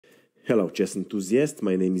Hello chess enthusiasts,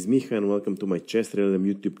 my name is Miha and welcome to my chessrealm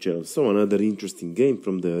YouTube channel. So another interesting game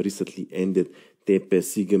from the recently ended TePe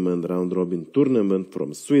Sigeman round robin tournament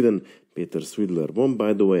from Sweden. Peter Swidler won,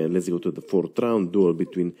 by the way, and let's go to the fourth round duel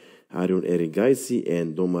between Arjun Erigaisi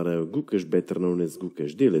and Dommaraju Gukesh, better known as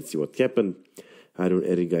Gukesh D. Let's see what happened. Arjun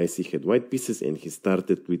Erigaisi had white pieces and he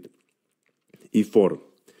started with e4,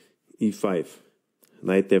 e5,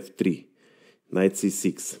 knight f3, knight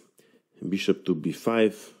c6, bishop to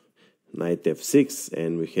b5, knight f6,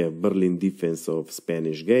 and we have Berlin defense of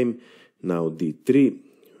Spanish game. Now d3,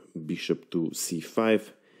 bishop to c5,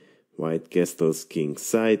 white castles king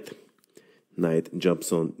side, knight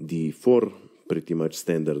jumps on d4, pretty much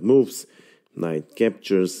standard moves, knight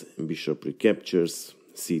captures, bishop recaptures,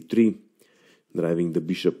 c3, driving the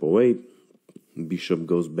bishop away, bishop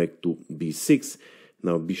goes back to b6,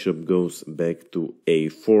 now bishop goes back to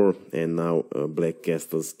a4, and now black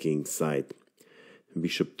castles king side.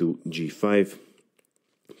 Bishop to g5,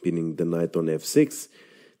 pinning the knight on f6,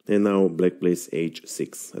 and now black plays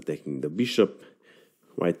h6, attacking the bishop.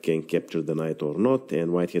 White can capture the knight or not,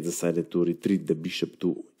 and white has decided to retreat the bishop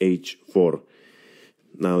to h4.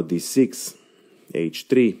 Now d6,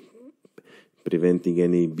 h3, preventing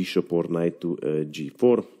any bishop or knight to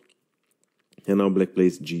g4, and now black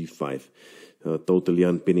plays g5, totally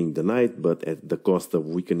unpinning the knight, but at the cost of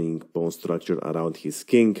weakening pawn structure around his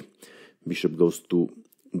king. Bishop goes to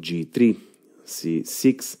g3,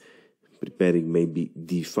 c6, preparing maybe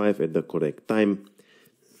d5 at the correct time.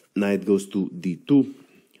 Knight goes to d2,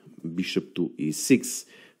 bishop to e6.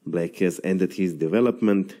 Black has ended his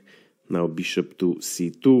development. Now bishop to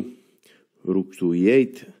c2, rook to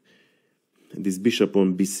e8. This bishop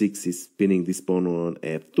on b6 is pinning this pawn on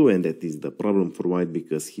f2, and that is the problem for white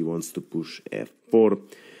because he wants to push f4.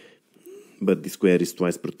 But the square is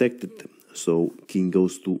twice protected, so king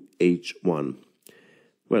goes to h1.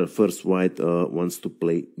 Well, first white wants to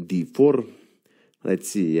play d4. Let's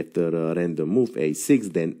see, after a random move,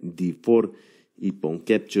 a6, then d4, e-pawn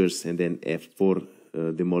captures, and then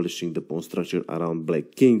f4, demolishing the pawn structure around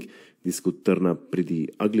black king. This could turn up pretty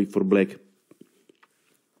ugly for black.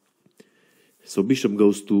 So bishop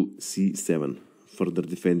goes to c7, further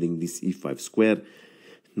defending this e5 square.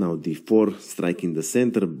 Now d4, striking the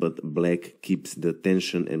center, but black keeps the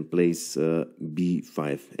tension and plays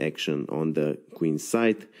b5 action on the queen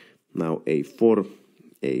side. Now a4,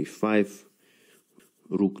 a5,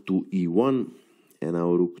 rook to e1, and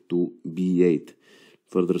now rook to b8,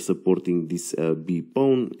 further supporting this b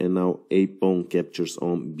pawn, and now a pawn captures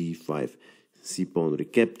on b5, c pawn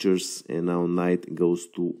recaptures, and now knight goes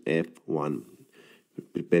to f1.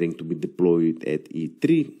 Preparing to be deployed at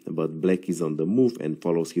e3, but black is on the move and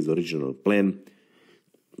follows his original plan.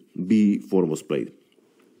 b4 was played.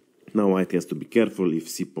 Now white has to be careful. If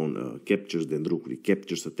c-pawn captures, then rook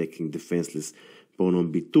recaptures, attacking defenseless pawn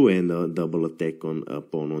on b2, and a double attack on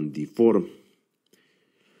pawn on d4.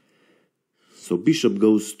 So bishop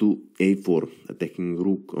goes to a4, attacking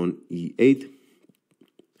rook on e8.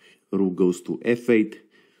 Rook goes to f8,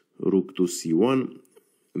 rook to c1.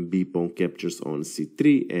 b-pawn captures on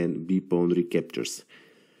c3, and b-pawn recaptures.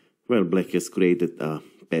 Well, black has created a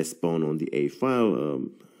pass pawn on the a file,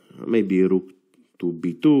 maybe rook to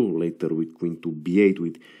b2, later with queen to b8,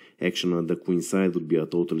 with action on the queen side would be a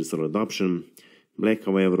totally solid option. Black,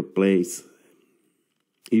 however, plays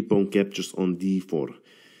e-pawn captures on d4.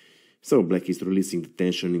 So black is releasing the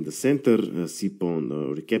tension in the center,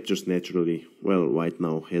 c-pawn recaptures naturally. Well, white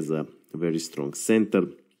now has a very strong center.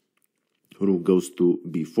 Rook goes to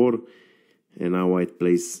b4, and now white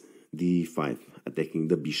plays d5, attacking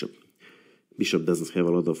the bishop. Bishop doesn't have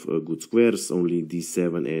a lot of good squares, only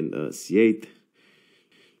d7 and c8.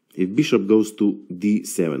 If bishop goes to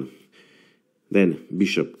d7, then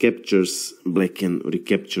bishop captures, black can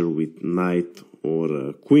recapture with knight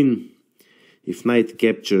or queen. If knight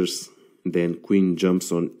captures, then queen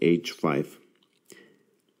jumps on h5.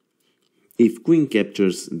 If queen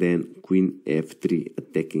captures, then queen f3,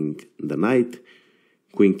 attacking the knight.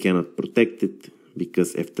 Queen cannot protect it,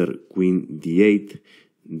 because after queen d8,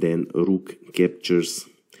 then rook captures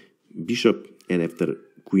bishop, and after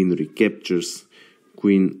queen recaptures,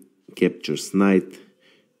 queen captures knight.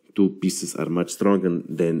 Two pieces are much stronger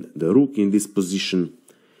than the rook in this position.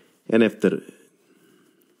 And after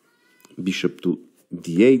bishop to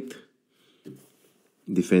d8,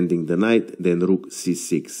 defending the knight, then rook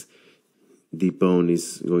c6. The pawn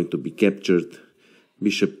is going to be captured.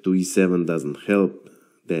 Bishop to e7 doesn't help.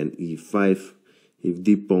 Then e5. If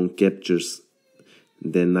the pawn captures,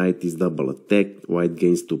 then knight is double attacked. White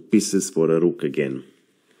gains two pieces for a rook again.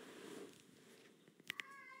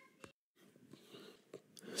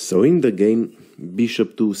 So in the game,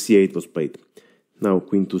 bishop to c8 was played. Now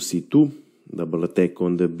queen to c2, double attack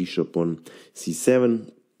on the bishop on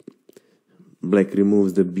c7. Black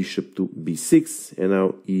removes the bishop to b6, and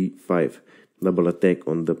now e5, double attack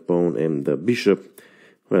on the pawn and the bishop.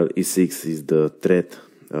 Well, e6 is the threat,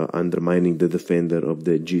 undermining the defender of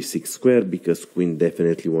the g6 square, because queen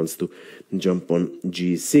definitely wants to jump on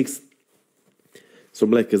g6. So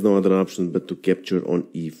black has no other option but to capture on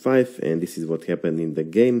e5, and this is what happened in the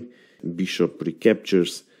game. Bishop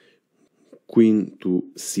recaptures, queen to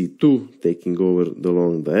c2, taking over the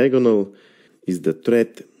long diagonal is the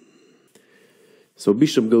threat. So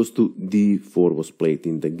bishop goes to d4 was played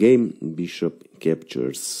in the game. Bishop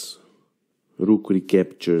captures, rook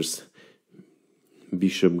recaptures,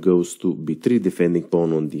 bishop goes to b3, defending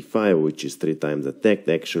pawn on d5, which is 3 times attacked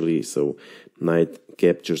actually, so knight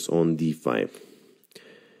captures on d5.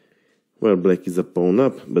 Well, black is a pawn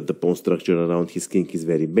up, but the pawn structure around his king is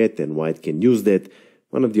very bad, and white can use that.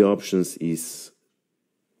 One of the options is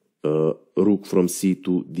rook from c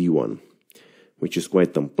to d1, which is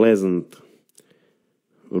quite unpleasant.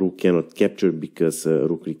 Rook cannot capture because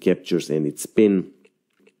rook recaptures and it's pin.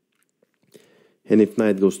 And if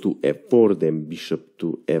knight goes to f4, then bishop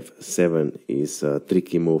to f7 is a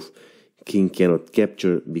tricky move. King cannot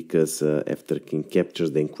capture because after king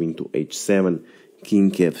captures, then queen to h7.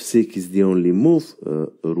 King f6 is the only move.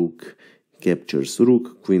 Rook captures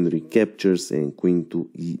rook, queen recaptures, and queen to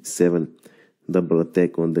e7. Double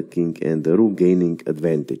attack on the king and the rook, gaining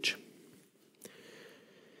advantage.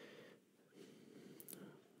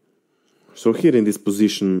 So here in this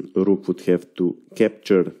position, rook would have to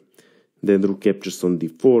capture, then rook captures on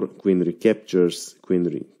d4, queen recaptures,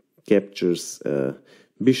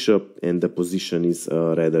 bishop, and the position is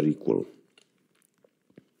rather equal.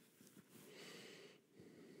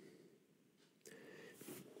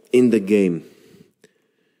 In the game,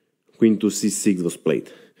 queen to c6 was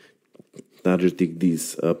played, targeting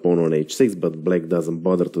this pawn on h6, but black doesn't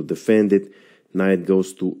bother to defend it. Knight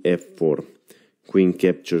goes to f4. Queen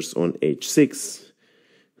captures on h6.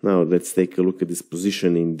 Now let's take a look at this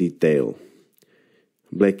position in detail.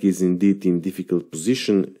 Black is indeed in difficult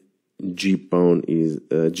position. G5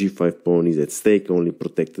 pawn is at stake, only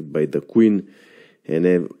protected by the queen, and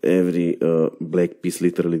every black piece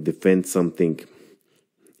literally defends something.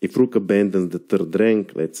 If rook abandons the third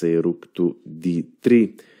rank, let's say rook to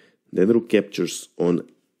d3, then rook captures on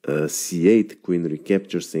c8, queen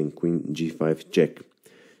recaptures, and queen g5 check.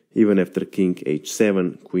 Even after king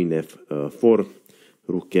h7, queen f4,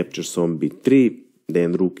 rook captures on b3,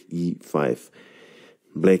 then rook e5.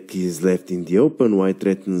 Black is left in the open, white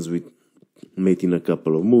threatens with mating a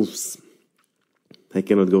couple of moves. I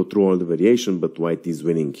cannot go through all the variation, but white is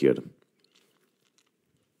winning here.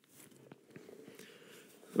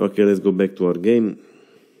 Okay, let's go back to our game.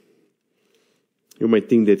 You might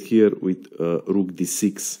think that here with rook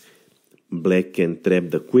d6, black can trap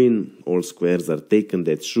the queen, all squares are taken,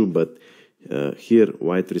 that's true, but here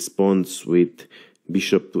white responds with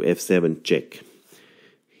bishop to f7 check.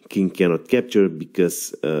 King cannot capture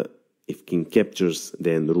because if king captures,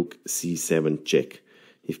 then rook c7 check.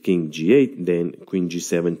 If king g8, then queen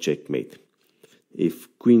g7 checkmate.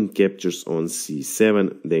 If queen captures on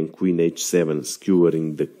c7, then queen h7,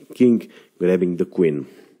 skewering the king, grabbing the queen.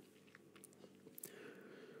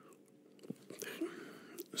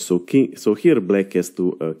 So here black has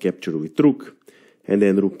to capture with rook, and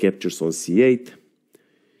then rook captures on c8.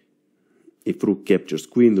 If rook captures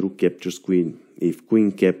queen, rook captures queen. If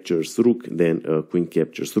queen captures rook, then queen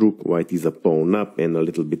captures rook. White is a pawn up and a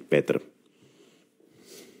little bit better.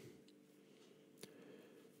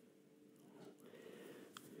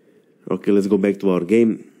 Okay, let's go back to our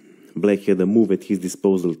game. Black had a move at his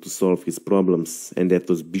disposal to solve his problems, and that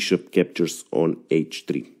was bishop captures on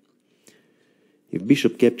h3. If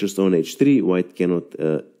bishop captures on h3, white cannot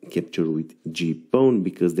capture with g-pawn,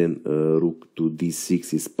 because then rook to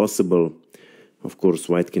d6 is possible. Of course,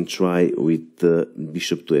 white can try with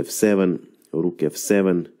bishop to f7, rook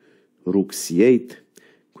f7, rook c8,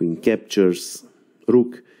 queen captures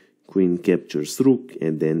rook, queen captures rook,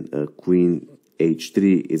 and then queen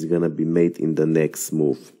h3 is gonna be made in the next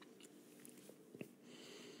move.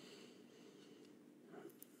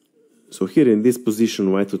 So here in this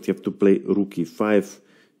position, white would have to play rook e5.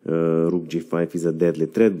 Rook g5 is a deadly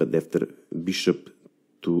threat, but after bishop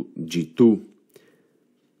to g2,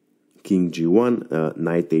 king g1,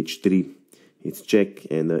 knight h3, it's check,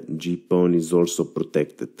 and g-pawn is also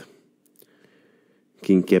protected.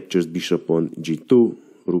 King captures bishop on g2,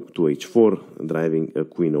 rook to h4, driving a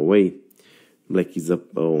queen away. Black is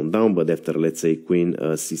up on down, but after, let's say, queen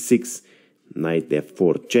c6, knight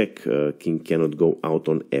f4 check, king cannot go out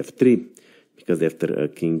on f3, because after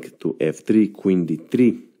king to f3, queen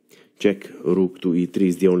d3, check, rook to e3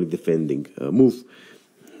 is the only defending move,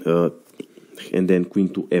 and then queen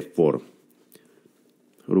to f4.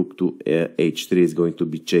 Rook to h3 is going to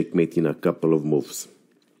be checkmate in a couple of moves.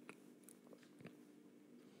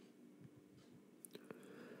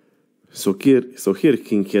 So here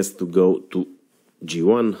king has to go to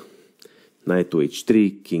g1, knight to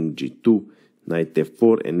h3, king g2, knight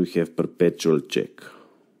f4, and we have perpetual check.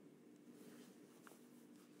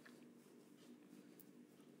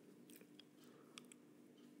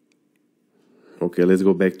 Okay, let's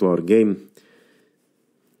go back to our game.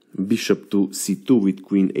 Bishop to c2 with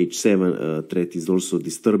queen h7 threat is also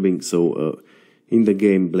disturbing, so in the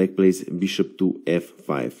game black plays bishop to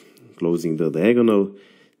f5, closing the diagonal.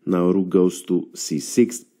 Now rook goes to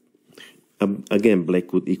c6. Again, black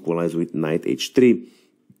could equalize with knight h3.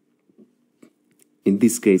 In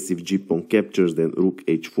this case, if g-pawn captures, then rook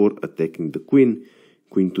h4 attacking the queen,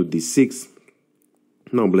 queen to d6.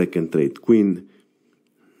 Now black can trade queen,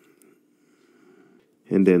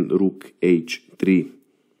 and then rook h3,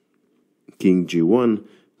 king g1,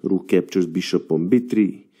 rook captures bishop on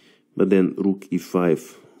b3, but then rook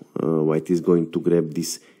e5, white is going to grab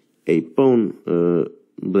this a pawn.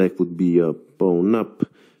 Black would be a pawn up,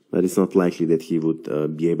 but it's not likely that he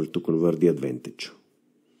would be able to convert the advantage.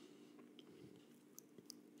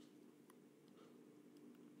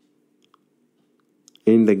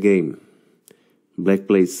 In the game, black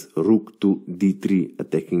plays rook to d3,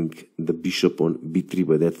 attacking the bishop on b3,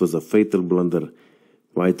 but that was a fatal blunder.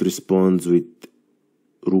 White responds with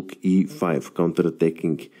rook e5,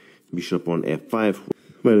 counter-attacking bishop on f5.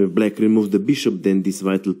 Well, if black removes the bishop, then this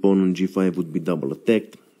vital pawn on g5 would be double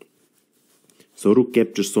attacked. So rook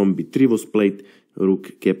captures on b3 was played,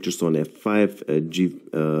 rook captures on f5,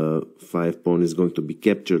 g5 pawn is going to be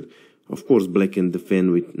captured. Of course, black can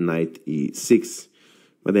defend with knight e6,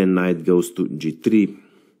 but then knight goes to g3,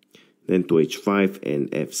 then to h5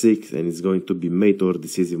 and f6, and it's going to be mate or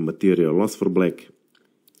decisive material loss for black.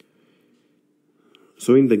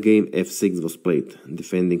 So in the game, f6 was played,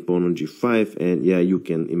 defending pawn on g5, and yeah, you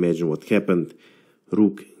can imagine what happened.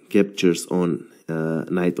 Rook captures on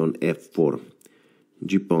knight on f4.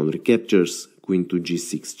 G-pawn recaptures, queen to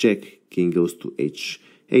g6 check, king goes to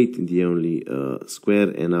h8, the only square,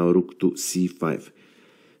 and now rook to c5,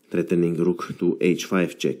 threatening rook to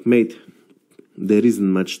h5 checkmate. There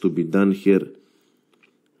isn't much to be done here.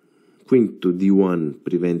 Queen to d1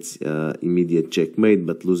 prevents immediate checkmate,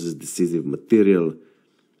 but loses decisive material.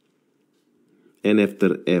 And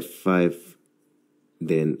after f5,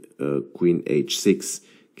 then queen h6,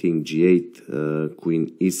 king g8,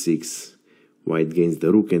 queen e6, white gains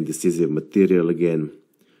the rook and decisive material again.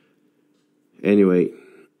 Anyway,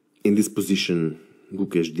 in this position,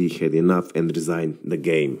 Gukesh D had enough and resigned the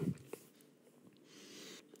game.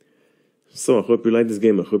 So I hope you liked this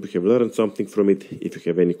game, I hope you have learned something from it. If you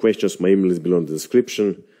have any questions, my email is below in the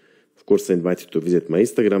description. Of course, I invite you to visit my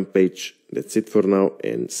Instagram page. That's it for now,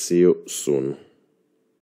 and see you soon.